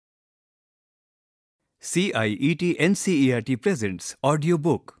CIET NCERT presents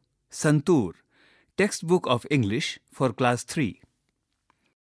audiobook Santur, Textbook of English for Class 3.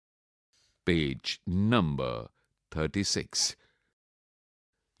 Page number 36.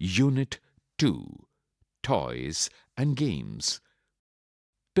 Unit 2. Toys and Games.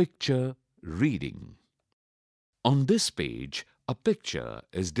 Picture reading. On this page, a picture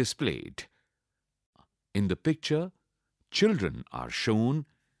is displayed. In the picture, children are shown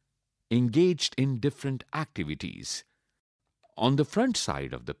engaged in different activities. On the front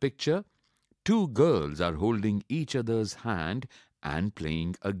side of the picture, two girls are holding each other's hand and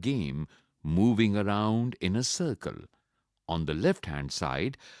playing a game, moving around in a circle. On the left-hand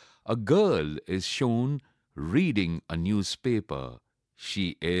side, a girl is shown reading a newspaper.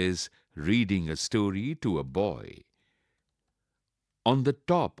 She is reading a story to a boy. On the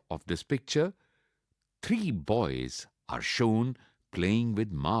top of this picture, three boys are shown playing with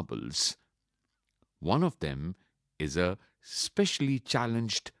marbles. One of them is a specially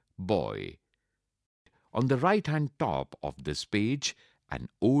challenged boy. On the right-hand top of this page, an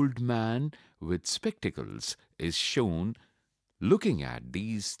old man with spectacles is shown looking at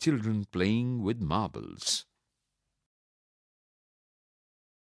these children playing with marbles.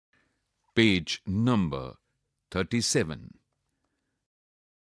 Page number 37.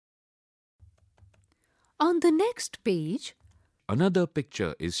 On the next page, another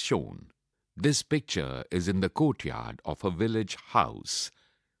picture is shown. This picture is in the courtyard of a village house.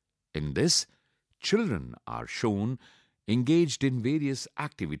 In this, children are shown engaged in various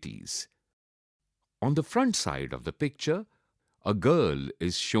activities. On the front side of the picture, a girl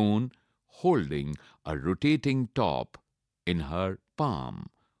is shown holding a rotating top in her palm,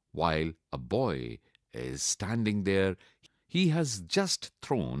 while a boy is standing there. He has just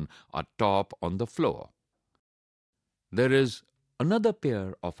thrown a top on the floor. There is another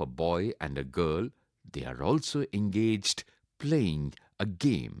pair of a boy and a girl. They are also engaged playing a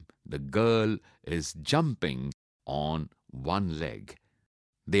game. The girl is jumping on one leg.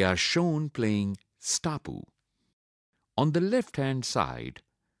 They are shown playing stapu. On the left-hand side,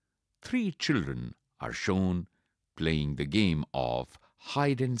 three children are shown playing the game of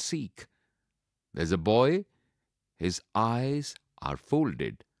hide and seek. There's a boy. His eyes are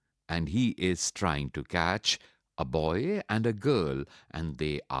folded and he is trying to catch a boy and a girl, and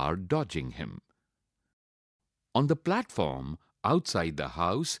they are dodging him. On the platform outside the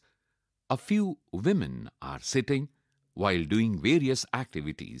house, a few women are sitting while doing various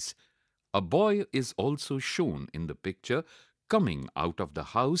activities. A boy is also shown in the picture coming out of the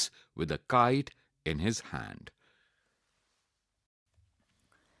house with a kite in his hand.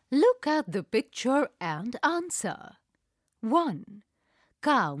 look at the picture and answer. 1.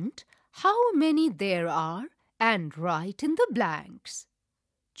 Count how many there are and write in the blanks.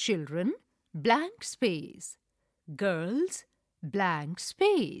 Children, blank space. Girls, blank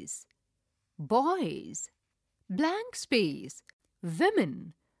space. Boys, blank space.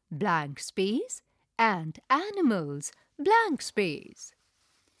 Women, blank space. And animals, blank space.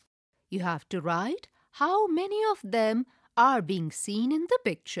 You have to write how many of them are being seen in the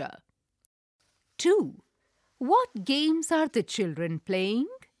picture. 2. What games are the children playing?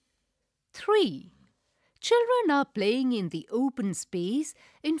 3. Children are playing in the open space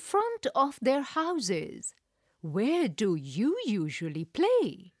in front of their houses. Where do you usually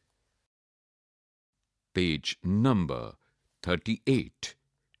play? Page number 38.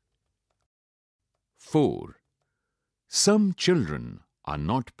 4. Some children are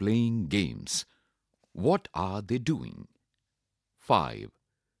not playing games. What are they doing? 5.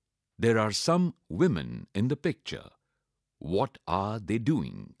 There are some women in the picture. What are they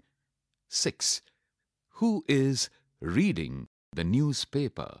doing? 6. Who is reading the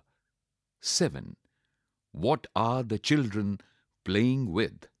newspaper? 7. What are the children playing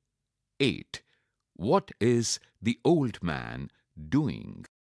with? 8. What is the old man doing?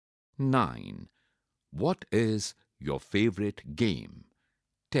 9. What is your favorite game?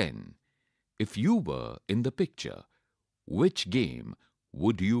 10. If you were in the picture, which game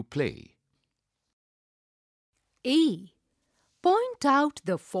would you play? A. Point out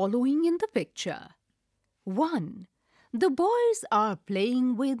the following in the picture. 1. The boys are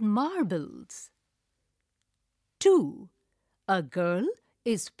playing with marbles. 2. A girl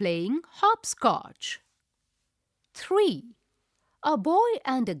is playing hopscotch. 3. A boy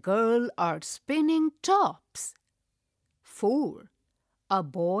and a girl are spinning tops. 4. A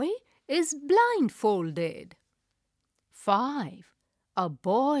boy is blindfolded. 5. A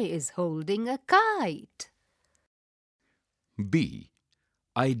boy is holding a kite. B.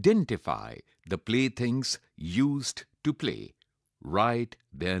 Identify the playthings used to play. Write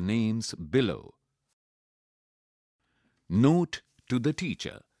their names below. Note to the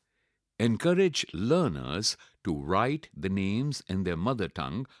teacher. Encourage learners to write the names in their mother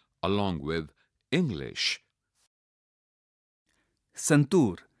tongue along with English.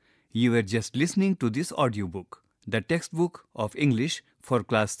 Santur, you were just listening to this audiobook, the textbook of English for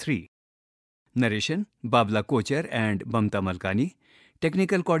Class 3. Narration, Babla Kocher and Mamta Malkani.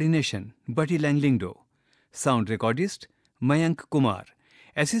 Technical coordination, Bati Langlingdo. Sound recordist, Mayank Kumar.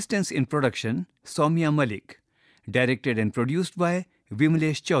 Assistance in production, Soumya Malik. Directed and produced by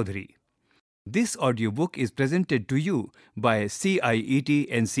Vimlesh Chaudhary. This audiobook is presented to you by CIET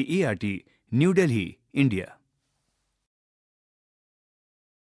NCERT, New Delhi, India.